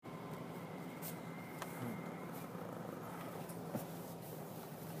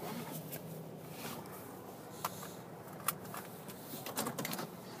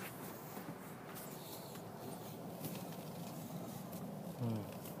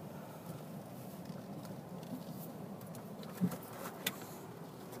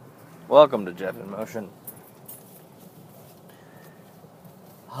Welcome to Jeff in Motion.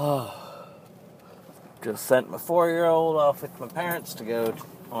 Just sent my 4-year-old off with my parents to go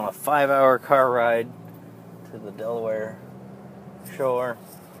on a 5-hour car ride to the Delaware shore.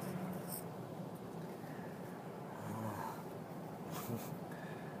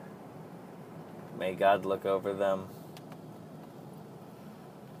 May God look over them.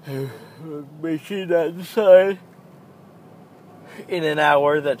 May she not decide in an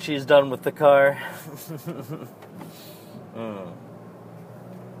hour that she's done with the car.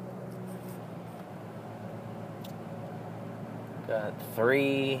 Got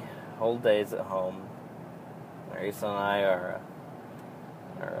 3 whole days at home. Marisa and I are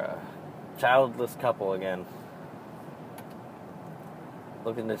a childless couple again.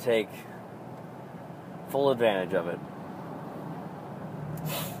 Looking to take full advantage of it.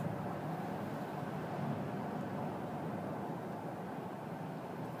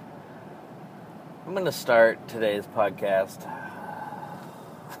 I'm going to start today's podcast.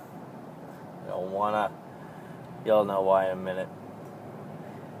 You'll know why in a minute.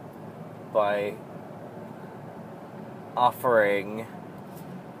 By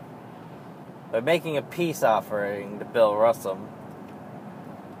making a peace offering to Bill Russell,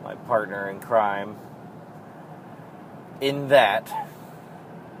 my partner in crime, in that,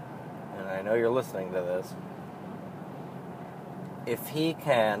 and I know you're listening to this, if he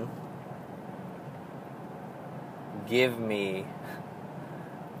can give me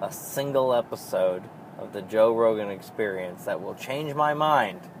a single episode of the Joe Rogan Experience that will change my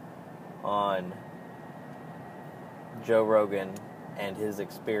mind on Joe Rogan and his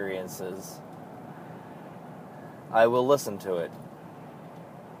experiences, I will listen to it.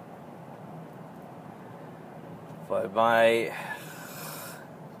 But my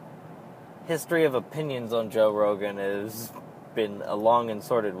history of opinions on Joe Rogan has been a long and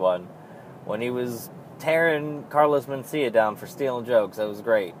sordid one. When he was tearing Carlos Mencia down for stealing jokes, that was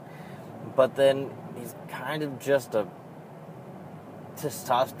great. But then he's kind of just a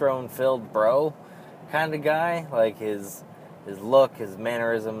testosterone-filled bro kind of guy. Like his look, his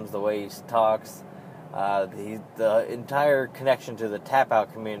mannerisms, the way he talks. The entire connection to the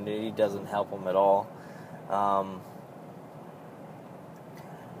tap-out community doesn't help him at all.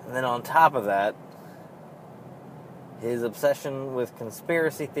 And then on top of that, his obsession with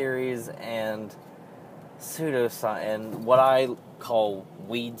conspiracy theories and pseudoscience, and what I call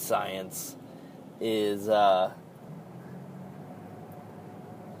weed science, is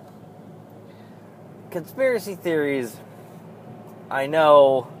conspiracy theories. I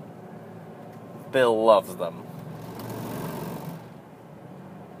know Bill loves them,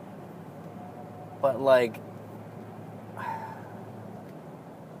 but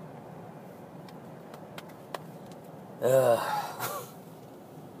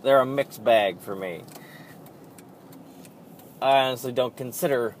they're a mixed bag for me. I honestly don't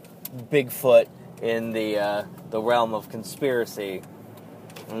consider Bigfoot in the realm of conspiracy.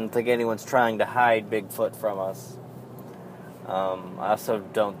 I don't think anyone's trying to hide Bigfoot from us. I also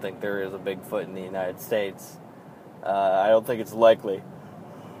don't think there is a Bigfoot in the United States. I don't think it's likely.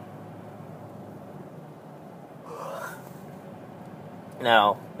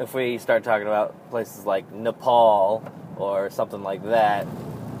 Now, if we start talking about places like Nepal or something like that,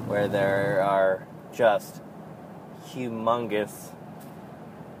 where there are just humongous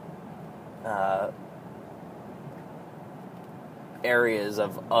areas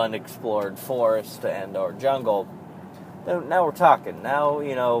of unexplored forest and or jungle, now we're talking. Now,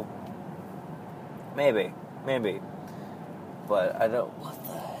 maybe. But I don't... What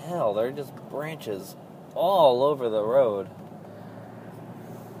the hell? There are just branches all over the road.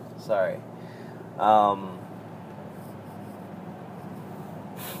 Sorry.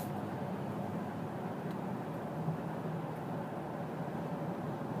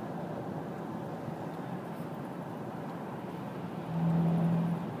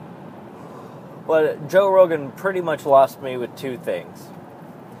 But Joe Rogan pretty much lost me with 2 things.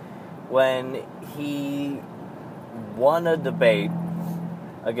 When he won a debate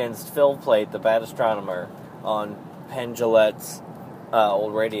against Phil Plait, the bad astronomer, on Penn Jillette's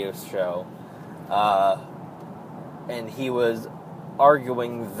old radio show, and he was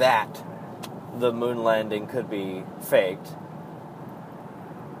arguing that the moon landing could be faked.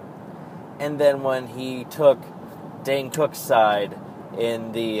 And then when he took Dane Cook's side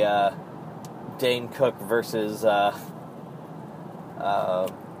in the Dane Cook versus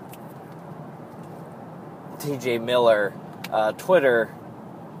T.J. Miller Twitter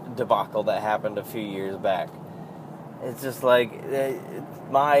debacle that happened a few years back. It's just like,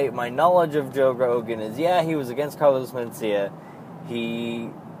 my knowledge of Joe Rogan is, yeah, he was against Carlos Mencia. He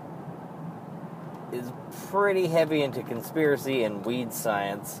is pretty heavy into conspiracy and weed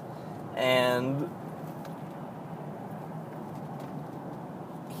science, and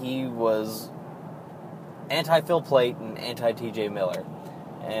he was anti-Phil Plait and anti-T.J. Miller.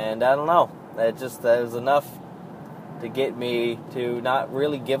 And I don't know, that was enough to get me to not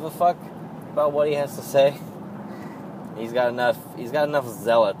really give a fuck about what he has to say. He's got enough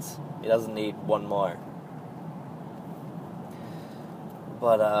zealots. He doesn't need one more.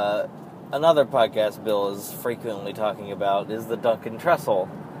 But another podcast Bill is frequently talking about is the Duncan Trussell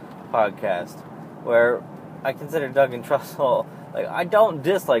podcast, where I consider Duncan Trussell, like, I don't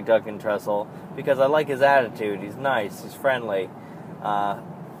dislike Duncan Trussell because I like his attitude. He's nice, he's friendly,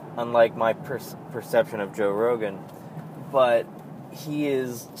 unlike my perception of Joe Rogan. But he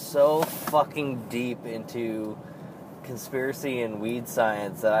is so fucking deep into conspiracy and weed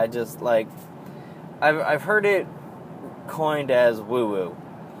science that I just, like, I've heard it coined as woo-woo.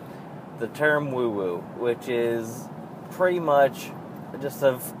 The term woo-woo, which is pretty much just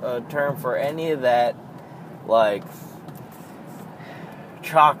a term for any of that, like,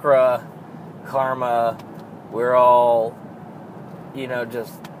 chakra, karma, we're all,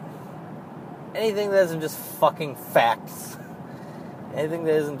 just anything that isn't just fucking facts. Anything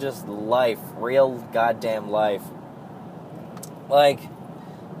that isn't just life, real goddamn life. Like,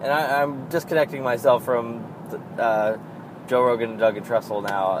 and I'm disconnecting myself from Joe Rogan and Duncan Trussell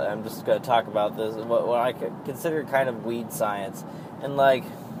now. I'm just going to talk about this, what I consider kind of weed science. And, like,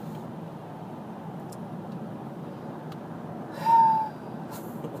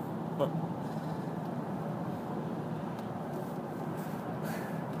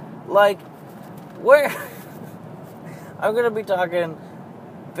 where I'm going to be talking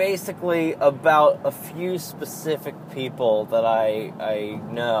basically about a few specific people that I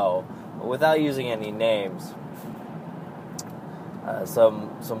know, without using any names.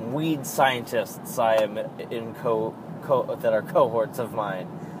 Some weed scientists I am in that are cohorts of mine.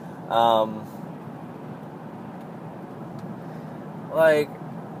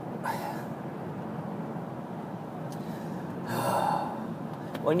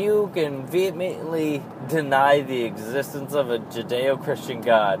 When you can vehemently deny the existence of a Judeo-Christian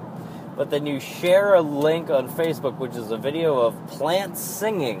God, but then you share a link on Facebook, which is a video of plants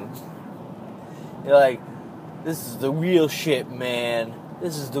singing, you're like, this is the real shit, man.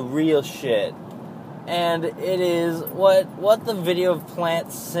 This is the real shit. And it is what the video of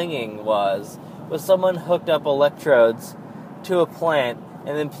plants singing was someone hooked up electrodes to a plant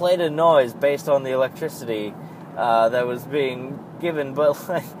and then played a noise based on the electricity that was being given. But,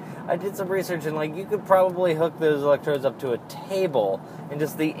 like, I did some research, and, like, you could probably hook those electrodes up to a table, and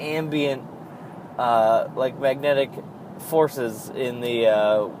just the ambient magnetic forces in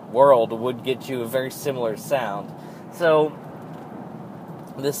the world would get you a very similar sound. So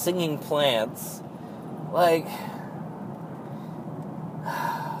the singing plants, like,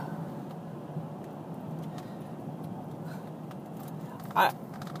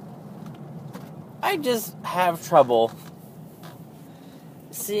 I just have trouble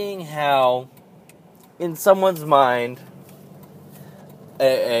seeing how, in someone's mind,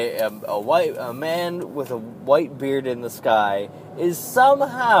 a man with a white beard in the sky is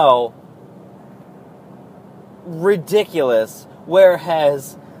somehow ridiculous,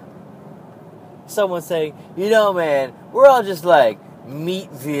 whereas someone saying, man, we're all just, like,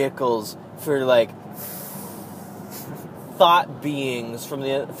 meat vehicles for, like, thought beings from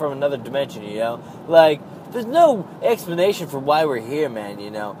another dimension, Like, there's no explanation for why we're here, man,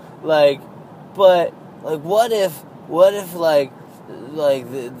 Like, but, like, what if, like,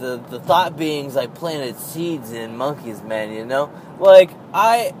 the thought beings, like, planted seeds in monkeys, man, Like,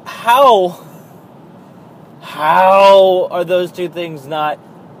 how are those two things not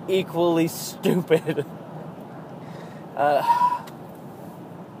equally stupid?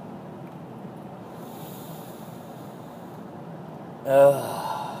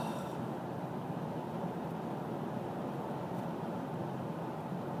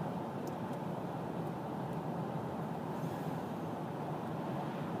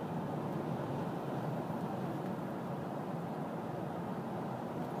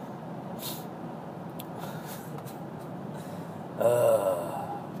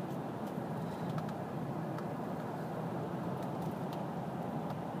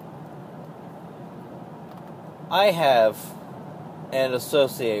 I have and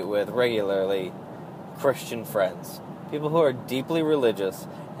associate with regularly Christian friends, people who are deeply religious,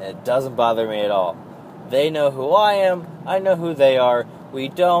 and it doesn't bother me at all. They know who I am, I know who they are. We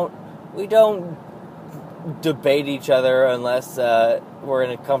don't debate each other unless we're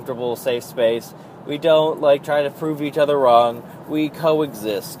in a comfortable, safe space. We don't, like, try to prove each other wrong. We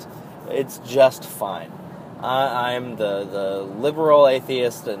coexist. It's just fine. I'm the liberal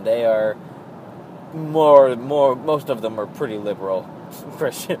atheist, and they are most of them are pretty liberal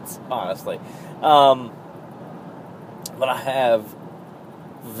Christians, honestly. But I have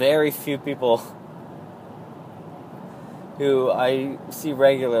very few people who I see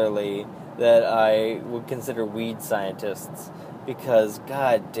regularly that I would consider weed scientists, because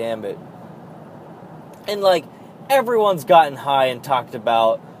god damn it. And like, everyone's gotten high and talked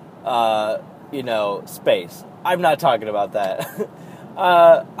about space. I'm not talking about that.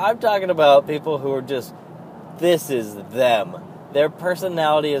 I'm talking about people who are just, this is them. Their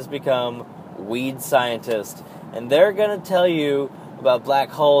personality has become weed scientist, and they're gonna tell you about black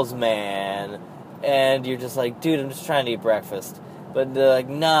holes, man. And you're just like, dude, I'm just trying to eat breakfast. But they're like,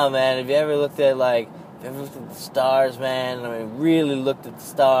 nah, man, have you ever looked at the stars, man? I mean, really looked at the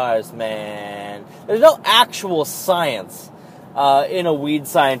stars, man. There's no actual science in a weed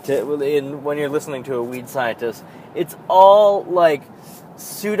scientist. When you're listening to a weed scientist, it's all like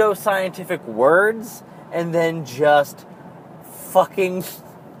pseudo-scientific words, and then just fucking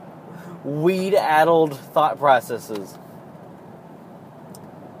weed-addled thought processes.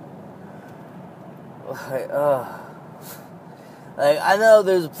 I know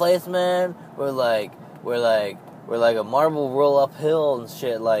there's a place, man, where a marble roll uphill and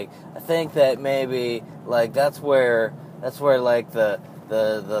shit. Like, I think that maybe like that's where like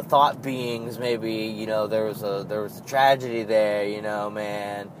the thought beings, maybe, there was a tragedy there,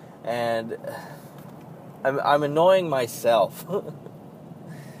 man. And I'm annoying myself.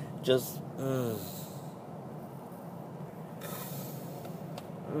 Just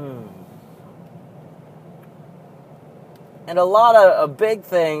And a big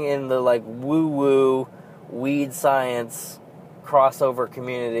thing in the like woo-woo weed science crossover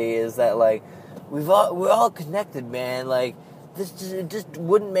community is that like we're all connected, man. Like, it just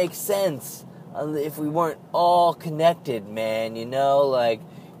wouldn't make sense if we weren't all connected, man. Of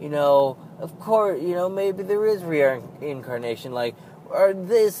course, maybe there is reincarnation, like, or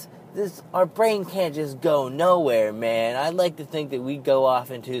our brain can't just go nowhere, man. I'd like to think that we go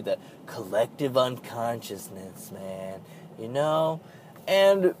off into the collective unconsciousness, man.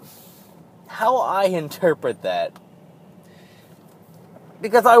 And how I interpret that,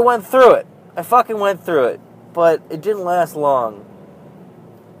 because I went through it. I fucking went through it, but it didn't last long.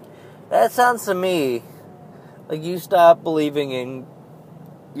 That sounds to me like you stop believing in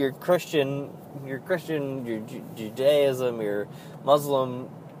your Judaism, your Muslim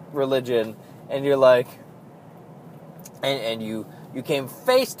religion, and you're like, and you came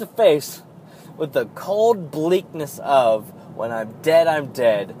face to face with the cold bleakness of, when I'm dead,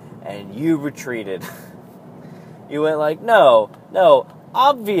 and you retreated. You went like, no,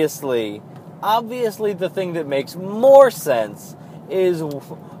 obviously the thing that makes more sense is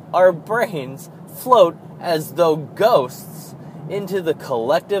our brains float as though ghosts into the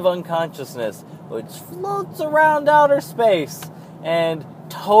collective unconsciousness, which floats around outer space and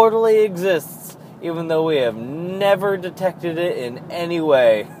totally exists, even though we have never detected it in any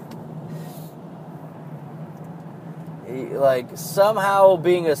way. Like, somehow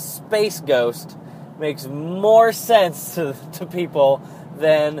being a space ghost makes more sense to people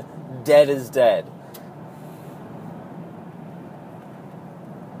than dead is dead.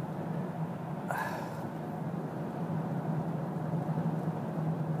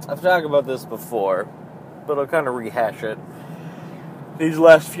 I've talked about this before, but I'll kind of rehash it these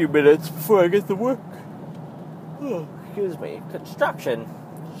last few minutes before I get to work. Oh, excuse me. Construction.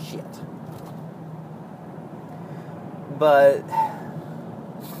 Shit. But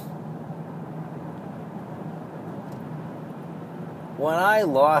when I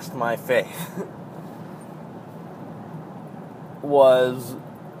lost my faith was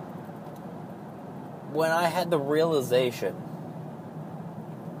when I had the realization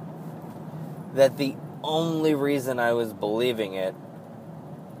that the only reason I was believing it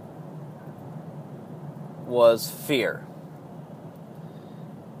was fear.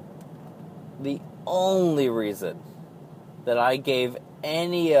 The only reason that I gave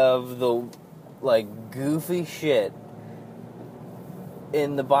any of the like goofy shit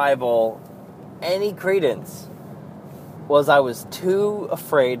in the Bible any credence was I was too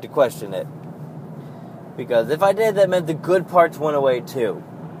afraid to question it. Because if I did, that meant the good parts went away too.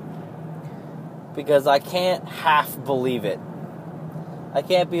 Because I can't half believe it. I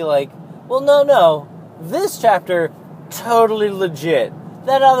can't be like, well, no, this chapter, totally legit.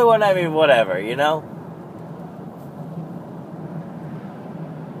 That other one, I mean, whatever,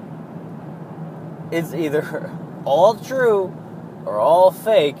 It's either all true or all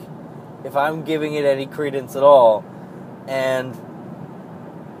fake if I'm giving it any credence at all. And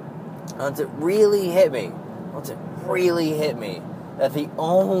Once it really hit me, that the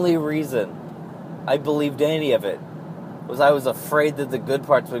only reason I believed any of it was I was afraid that the good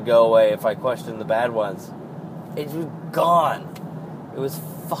parts would go away if I questioned the bad ones. It was gone. It was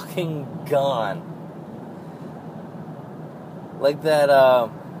fucking gone. Like that,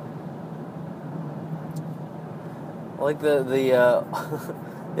 like the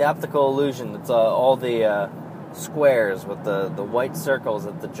the optical illusion. It's all the squares with the white circles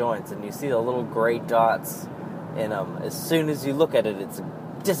at the joints, and you see the little gray dots in them. As soon as you look at it, it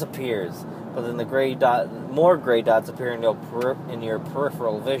disappears. But then more gray dots appear in your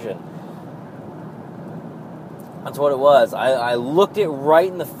peripheral vision. That's what it was. I looked it right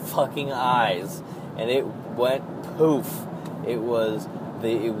in the fucking eyes, and it went poof. It was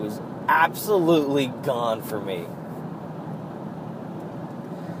absolutely gone for me.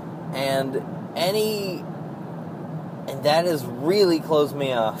 And that has really closed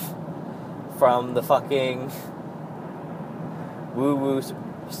me off from the fucking woo-woo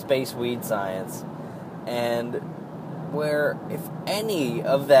space weed science. And where, if any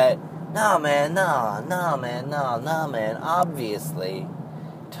of that, nah man, obviously,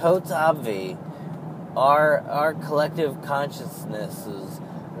 totes obvi, our collective consciousnesses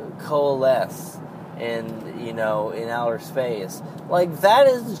coalesce in outer space. Like, that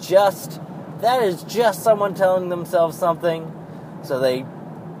is just someone telling themselves something so they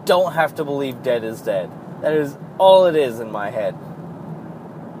don't have to believe dead is dead. That is all it is in my head.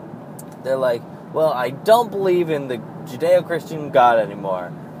 They're like, well, I don't believe in the Judeo-Christian God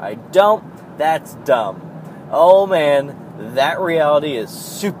anymore. I don't. That's dumb. Oh man, that reality is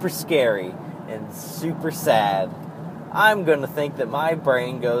super scary and super sad. I'm going to think that my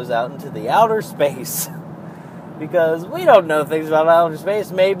brain goes out into the outer space because we don't know things about outer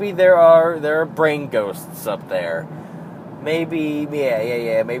space. Maybe there are brain ghosts up there. Maybe,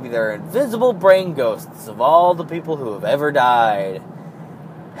 yeah. Maybe there are invisible brain ghosts of all the people who have ever died.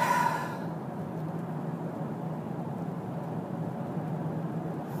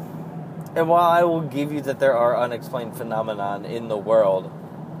 And while I will give you that there are unexplained phenomenon in the world,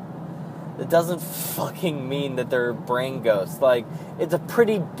 it doesn't fucking mean that there are brain ghosts. Like, it's a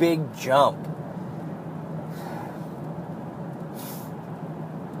pretty big jump.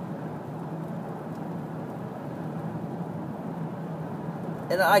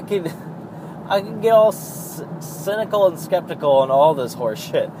 And I could get all cynical and skeptical on all this horse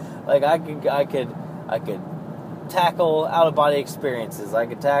shit. Like, I could tackle out-of-body experiences. I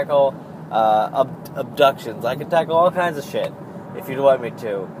could tackle abductions. I could tackle all kinds of shit if you'd want me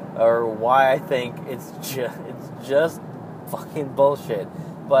to, or why I think it's just fucking bullshit.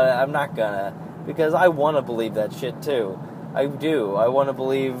 But I'm not gonna, because I want to believe that shit too. I do. I want to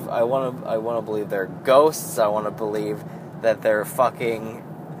believe. I want to believe they're ghosts. I want to believe that they're fucking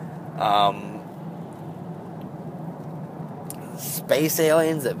space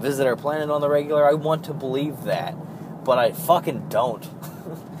aliens that visit our planet on the regular. I want to believe that, but I fucking don't.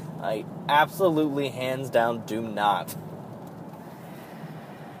 I absolutely, hands down, do not.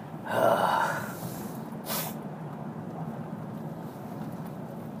 I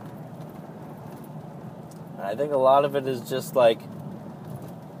think a lot of it is just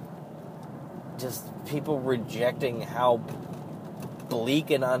people rejecting how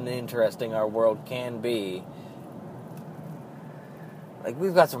bleak and uninteresting our world can be. Like,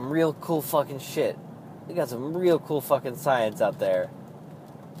 we've got some real cool fucking shit. We got some real cool fucking science out there.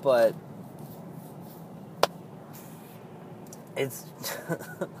 But it's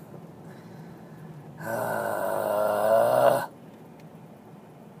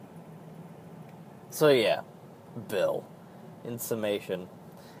so yeah, Bill, in summation,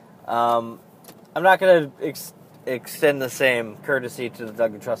 I'm not going to extend the same courtesy to the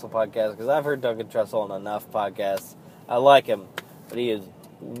Doug and Trussell podcast, because I've heard Doug and Trussell on enough podcasts. I like him, but he is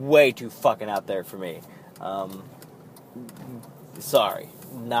way too fucking out there for me. Sorry,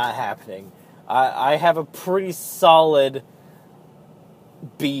 not happening. I have a pretty solid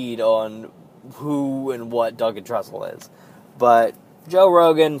bead on who and what Doug and Trussell is. But Joe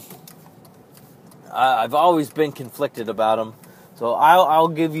Rogan, I've always been conflicted about him. So I'll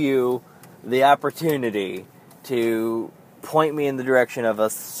give you the opportunity to point me in the direction of a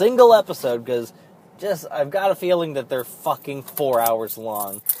single episode, because I've got a feeling that they're fucking 4 hours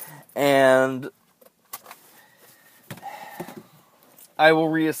long. And I will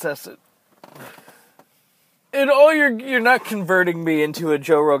reassess it. And you're not converting me into a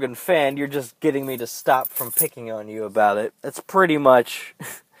Joe Rogan fan, you're just getting me to stop from picking on you about it. That's pretty much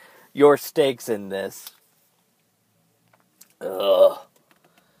your stakes in this. Ugh.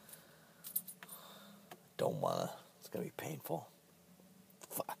 Don't wanna. It's gonna be painful.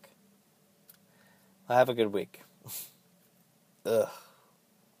 Fuck. Have a good week. Ugh.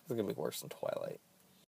 It's going to be worse than Twilight.